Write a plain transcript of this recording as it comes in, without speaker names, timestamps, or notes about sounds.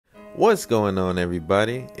What's going on,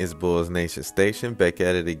 everybody? It's Bulls Nation Station back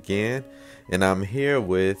at it again, and I'm here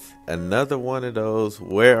with another one of those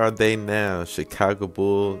Where Are They Now Chicago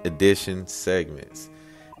Bull edition segments.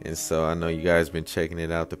 And so I know you guys been checking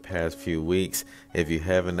it out the past few weeks. If you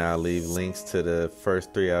haven't, I'll leave links to the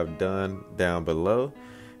first three I've done down below.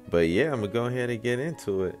 But yeah, I'm gonna go ahead and get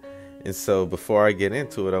into it. And so before I get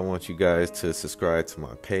into it, I want you guys to subscribe to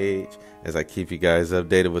my page as I keep you guys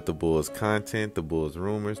updated with the Bulls content, the Bulls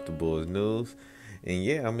rumors, the Bulls news. And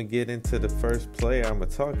yeah, I'm going to get into the first player I'm going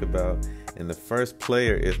to talk about. And the first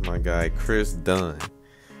player is my guy, Kris Dunn.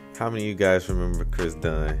 How many of you guys remember Kris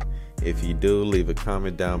Dunn? If you do, leave a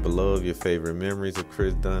comment down below of your favorite memories of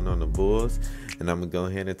Kris Dunn on the Bulls. And I'm going to go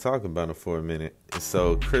ahead and talk about him for a minute. And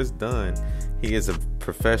so Kris Dunn, he is a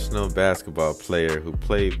professional basketball player who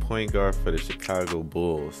played point guard for the Chicago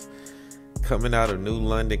Bulls. Coming out of New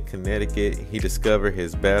London, Connecticut, he discovered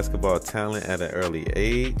his basketball talent at an early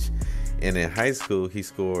age. And in high school, he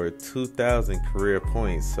scored 2,000 career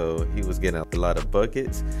points. So he was getting a lot of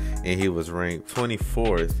buckets, and he was ranked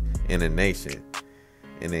 24th in the nation.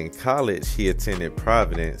 And in college, he attended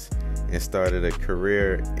Providence and started a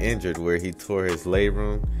career injured where he tore his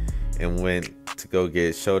labrum and went to go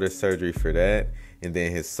get shoulder surgery for that. And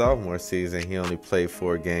then his sophomore season, he only played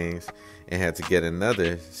 4 games and had to get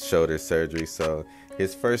another shoulder surgery. So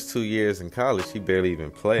his first 2 years in college, he barely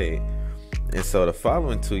even played. And so the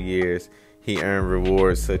following 2 years, he earned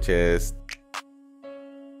rewards such as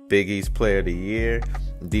Big East Player of the Year,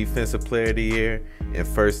 Defensive Player of the Year, and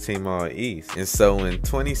First Team All-East. And so in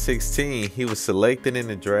 2016, he was selected in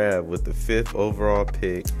the draft with the 5th overall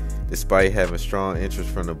pick, despite having strong interest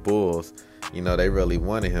from the Bulls. You know, they really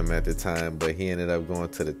wanted him at the time, but he ended up going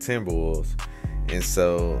to the Timberwolves. And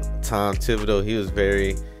so Tom Thibodeau, he was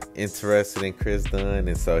very interested in Kris Dunn,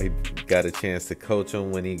 and so he got a chance to coach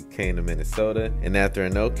him when he came to Minnesota. And after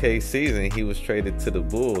an okay season, he was traded to the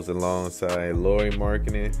Bulls alongside Lauri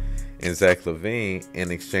Markkanen and Zach LaVine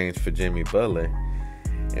in exchange for Jimmy Butler.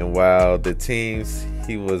 And while the teams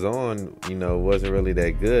he was on, wasn't really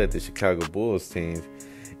that good, the Chicago Bulls teams,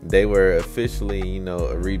 they were officially,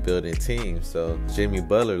 a rebuilding team. So Jimmy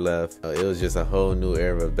Butler left. It was just a whole new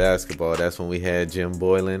era of basketball. That's when we had Jim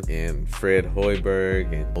Boylan and Fred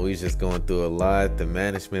Hoiberg, and we was just going through a lot. The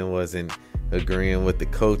management wasn't agreeing with the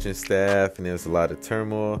coaching staff, and there was a lot of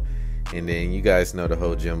turmoil. And then you guys know the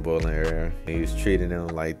whole Jim Boylan era. He was treating them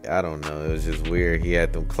like, I don't know, it was just weird. He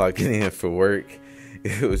had them clocking in for work.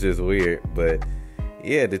 It was just weird. But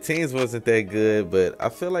yeah, the teams wasn't that good, but I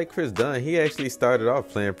feel like Kris Dunn, he actually started off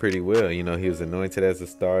playing pretty well. He was anointed as a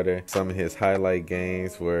starter. Some of his highlight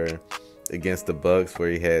games were against the Bucks, where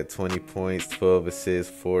he had 20 points, 12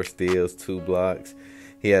 assists, 4 steals, 2 blocks.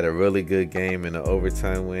 He had a really good game in the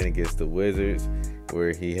overtime win against the Wizards,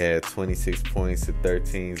 where he had 26 points and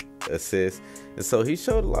 13 assists. And so he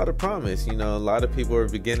showed a lot of promise. A lot of people were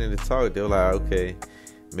beginning to talk. They were like, okay,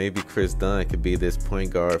 maybe Kris Dunn could be this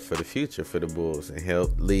point guard for the future for the Bulls and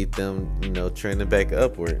help lead them, trending back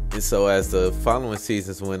upward. And so as the following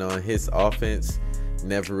seasons went on, his offense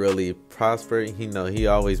never really prospered. He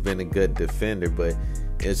always been a good defender, but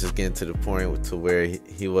it was just getting to the point to where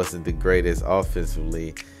he wasn't the greatest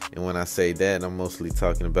offensively. And when I say that, I'm mostly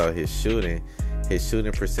talking about his shooting. His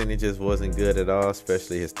shooting percentages wasn't good at all,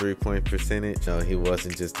 especially his three-point percentage. He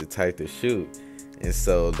wasn't just the type to shoot. And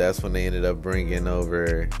so that's when they ended up bringing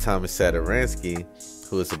over Thomas Satoransky,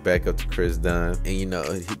 who was a backup to Kris Dunn. And,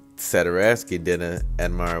 Satoransky did an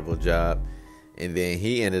admirable job. And then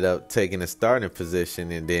he ended up taking a starting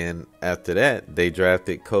position. And then after that, they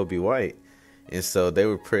drafted Kobe White. And so they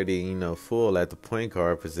were pretty, full at the point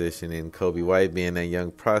guard position. And Kobe White, being that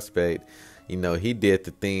young prospect, he did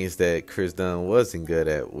the things that Kris Dunn wasn't good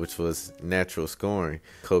at, which was natural scoring.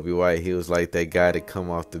 Kobe White, he was like that guy to come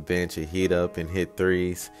off the bench and heat up and hit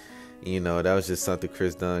threes. That was just something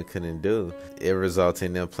Kris Dunn couldn't do. It resulted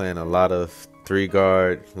in them playing a lot of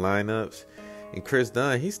 3-guard lineups. And Kris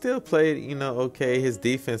Dunn, he still played, okay. His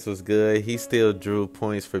defense was good. He still drew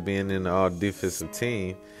points for being in the all-defensive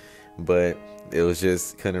team. But it was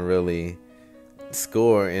just couldn't really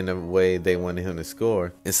score in the way they wanted him to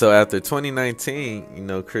score. And so after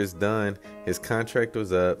 2019, Kris Dunn, his contract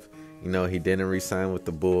was up. He didn't re-sign with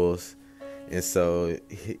the Bulls. And so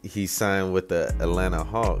he signed with the Atlanta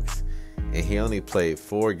Hawks. And he only played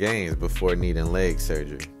 4 games before needing leg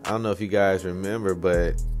surgery. I don't know if you guys remember,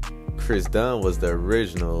 but Kris Dunn was the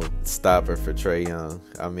original stopper for Trae Young.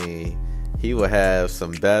 I mean, he would have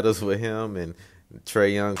some battles with him and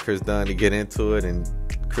Trae Young, Kris Dunn to get into it, and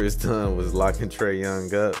Kris Dunn was locking Trae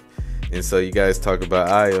Young up. And so you guys talk about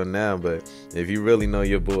Ayo now, but if you really know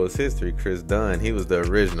your Bulls history, Kris Dunn, he was the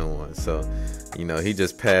original one. So, you know, he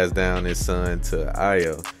just passed down his son to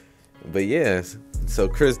Ayo. But yeah, so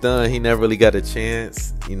Kris Dunn, he never really got a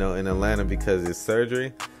chance, you know, in Atlanta because of his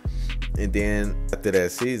surgery. And then after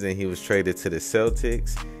that season, he was traded to the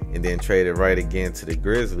Celtics and then traded right again to the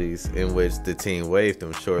Grizzlies, in which the team waived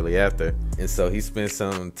him shortly after. And so he spent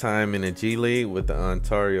some time in the G League with the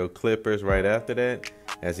Ontario Clippers right after that,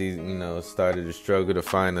 as he, you know, started to struggle to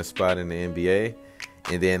find a spot in the NBA.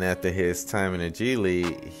 And then after his time in the G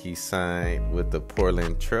League, he signed with the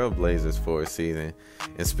Portland Trail Blazers for a season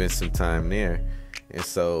and spent some time there. And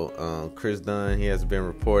so Kris Dunn, he hasn't been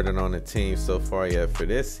reported on the team so far yet for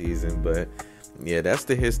this season. But yeah, that's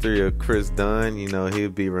the history of Kris Dunn. You know, he'll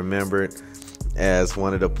be remembered as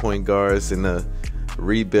one of the point guards in the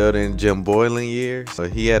rebuilding Jim Boylan years. So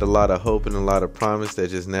he had a lot of hope and a lot of promise that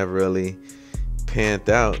just never really panned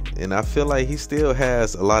out. And I feel like he still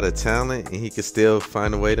has a lot of talent, and he can still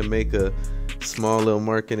find a way to make a small little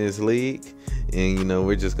mark in his league. And, you know,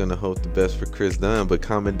 we're just going to hope the best for Kris Dunn. But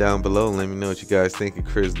comment down below and let me know what you guys think of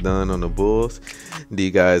Kris Dunn on the Bulls. Do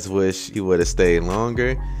you guys wish he would have stayed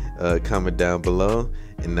longer? Comment down below.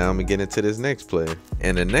 And now I'm going to get into this next player.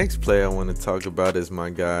 And the next player I want to talk about is my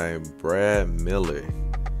guy, Brad Miller.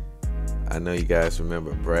 I know you guys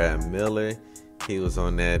remember Brad Miller. He was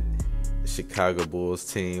on that Chicago Bulls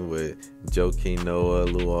team with Joakim Noah,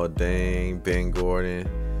 Luol Deng, Ben Gordon,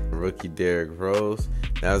 rookie Derrick Rose.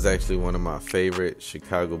 That was actually one of my favorite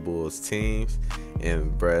Chicago Bulls teams.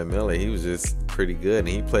 And Brad Miller, he was just pretty good, and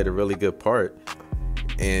he played a really good part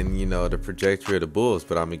in, you know, the trajectory of the Bulls.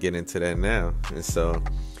 But I'm gonna get into that now. And so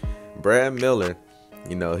Brad Miller,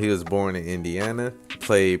 you know, he was born in Indiana,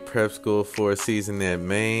 played prep school for a season at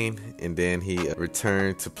Maine, and then he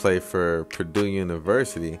returned to play for Purdue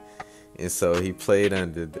University. And so he played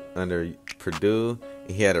under Purdue.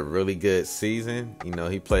 He had a really good season. You know,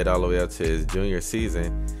 he played all the way up to his junior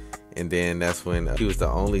season. And then that's when he was the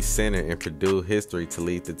only center in Purdue history to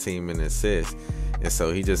lead the team in assists. And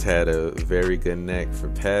so he just had a very good neck for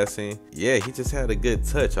passing. Yeah, he just had a good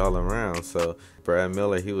touch all around. So Brad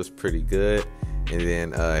Miller, he was pretty good. And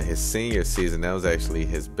then his senior season, that was actually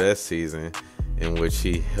his best season, in which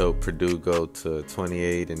he helped Purdue go to a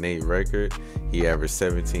 28-8 record. He averaged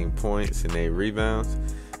 17 points and 8 rebounds.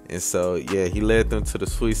 And so, yeah, he led them to the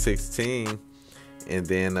Sweet 16 and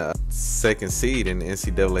then second seed in the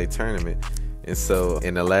NCAA tournament. And so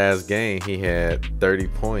in the last game, he had 30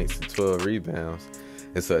 points and 12 rebounds.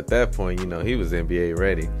 And so at that point, you know, he was NBA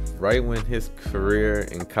ready. Right when his career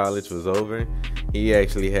in college was over, he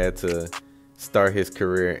actually had to start his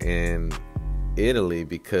career in Italy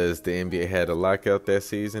because the NBA had a lockout that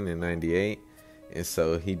season in '98. And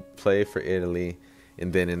so he played for Italy.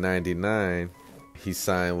 And then in '99, he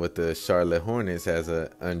signed with the Charlotte Hornets as an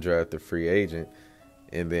undrafted free agent.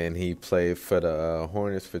 And then he played for the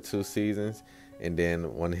Hornets for 2 seasons. And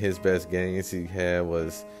then one of his best games he had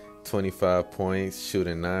was 25 points,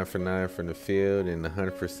 shooting 9 for 9 from the field and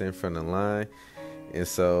 100% from the line. And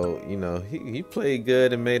so, you know, he played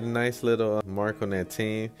good and made a nice little mark on that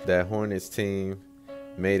team. That Hornets team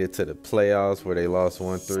made it to the playoffs where they lost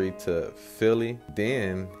 1-3 to Philly.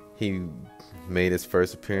 Then he made his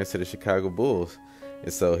first appearance to the Chicago Bulls.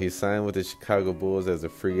 And so he signed with the Chicago Bulls as a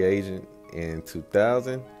free agent in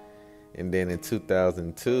 2000. And then in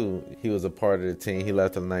 2002, he was a part of the team. He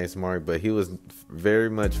left a nice mark, but he was very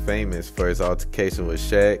much famous for his altercation with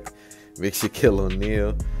Shaq, Big Shaquille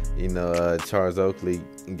O'Neal. You know, Charles Oakley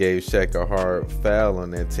gave Shaq a hard foul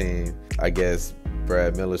on that team. I guess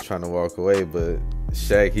Brad Miller's trying to walk away, but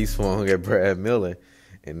Shaq, he swung at Brad Miller.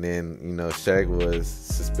 And then, you know, Shaq was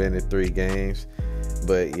suspended 3 games.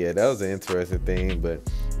 But, yeah, that was an interesting thing.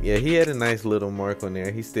 But, yeah, he had a nice little mark on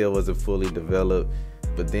there. He still wasn't fully developed.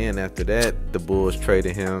 But then after that, the Bulls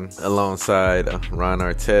traded him alongside Ron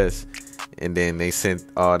Artest. And then they sent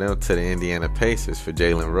all them to the Indiana Pacers for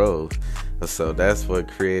Jalen Rose. So that's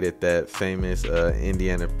what created that famous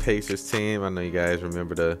Indiana Pacers team. I know you guys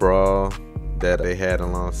remember the brawl that they had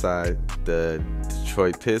alongside the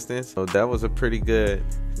Detroit Pistons. So that was a pretty good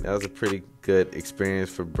experience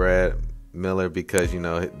for Brad Miller because, you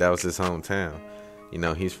know, that was his hometown. You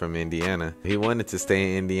know, he's from Indiana. He wanted to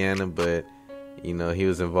stay in Indiana, but, you know, he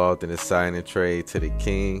was involved in a sign and trade to the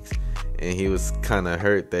Kings. And he was kind of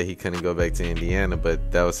hurt that he couldn't go back to Indiana,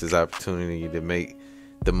 but that was his opportunity to make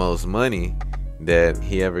the most money that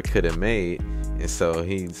he ever could have made. And so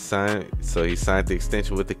he signed the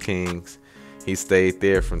extension with the Kings. He stayed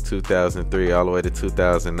there from 2003 all the way to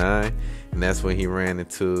 2009, and that's when he ran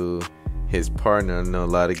into his partner, I know a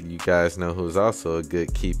lot of you guys know who's also a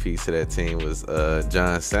good key piece of that team, was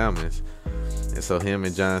John Salmons. And so him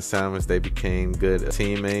and John Salmons, they became good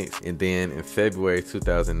teammates. And then in February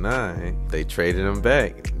 2009, they traded him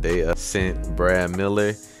back. They sent Brad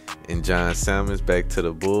Miller and John Salmons back to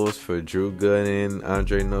the Bulls for Drew Gooden and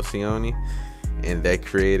Andre Nocioni. And that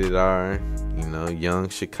created our, young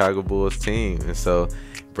Chicago Bulls team. And so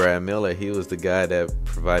Brad Miller, he was the guy that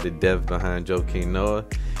provided depth behind Joakim Noah.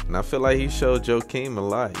 And I feel like he showed Joakim a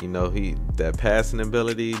lot. That passing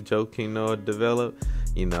ability Joakim Noah developed.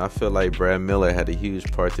 I feel like Brad Miller had a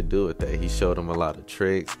huge part to do with that. He showed him a lot of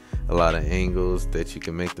tricks, a lot of angles that you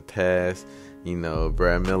can make the pass.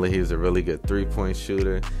 Brad Miller, he was a really good three-point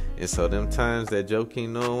shooter. And so them times that Joakim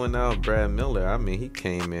Noah went out, Brad Miller, he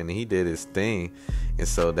came in and he did his thing. And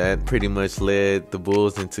so that pretty much led the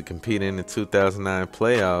Bulls into competing in the 2009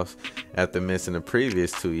 playoffs after missing the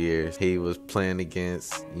previous 2 years. He was playing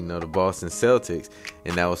against, the Boston Celtics,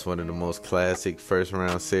 and that was one of the most classic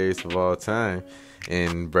first-round series of all time.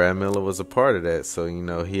 And Brad Miller was a part of that. So,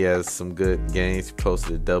 he has some good games. He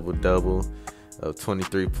posted a double-double of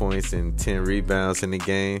 23 points and 10 rebounds in the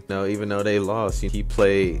game. Even though they lost, he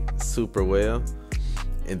played super well.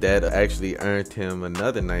 And that actually earned him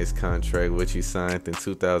another nice contract, which he signed in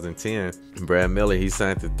 2010. Brad Miller, he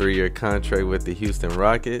signed a 3-year contract with the Houston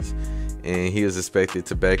Rockets. And he was expected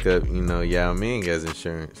to back up, Yao Ming as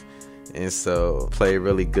insurance. And so played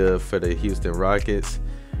really good for the Houston Rockets.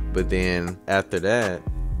 But then after that,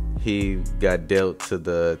 he got dealt to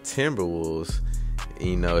the Timberwolves.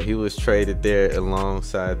 He was traded there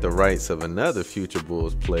alongside the rights of another future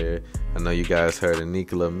Bulls player. I know you guys heard of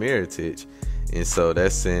Nikola Mirotic. And so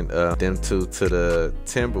that sent them two to the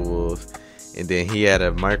Timberwolves. And then he had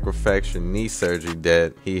a microfracture knee surgery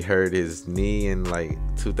that he hurt his knee in like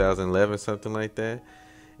 2011, something like that.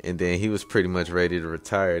 And then he was pretty much ready to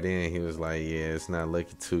retire then. He was like, yeah, it's not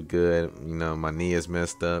looking too good. My knee is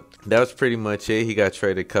messed up. That was pretty much it. He got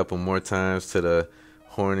traded a couple more times to the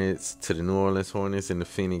Hornets, to the New Orleans Hornets and the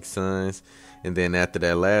Phoenix Suns. And then after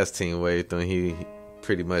that last team waived him, he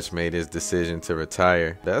pretty much made his decision to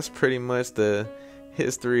retire. That's pretty much the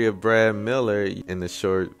history of Brad Miller in the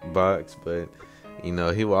short box. But, he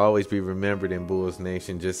will always be remembered in Bulls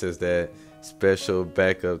Nation just as that special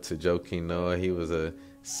backup to Joakim Noah. He was a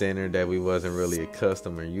center that we wasn't really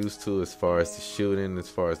accustomed or used to as far as the shooting, as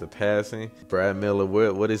far as the passing. Brad Miller,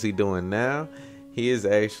 what is he doing now? He is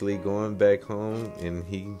actually going back home and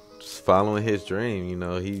he's following his dream.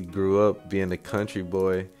 He grew up being a country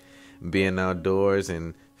boy, being outdoors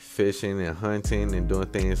and fishing and hunting and doing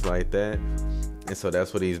things like that. And so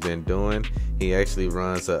that's what he's been doing. He actually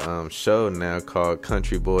runs a show now called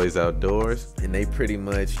Country Boys Outdoors. And they pretty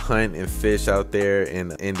much hunt and fish out there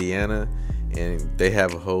in Indiana. And they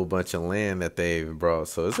have a whole bunch of land that they've brought.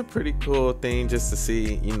 So it's a pretty cool thing just to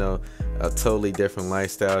see, a totally different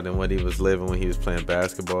lifestyle than what he was living when he was playing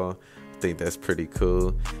basketball. I think that's pretty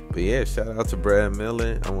cool. But yeah, shout out to Brad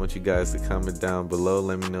Miller. I want you guys to comment down below.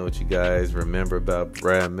 Let me know what you guys remember about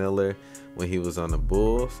Brad Miller when he was on the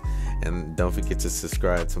Bulls. And don't forget to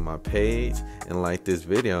subscribe to my page and like this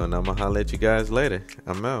video. And I'm going to holler at you guys later.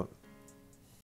 I'm out.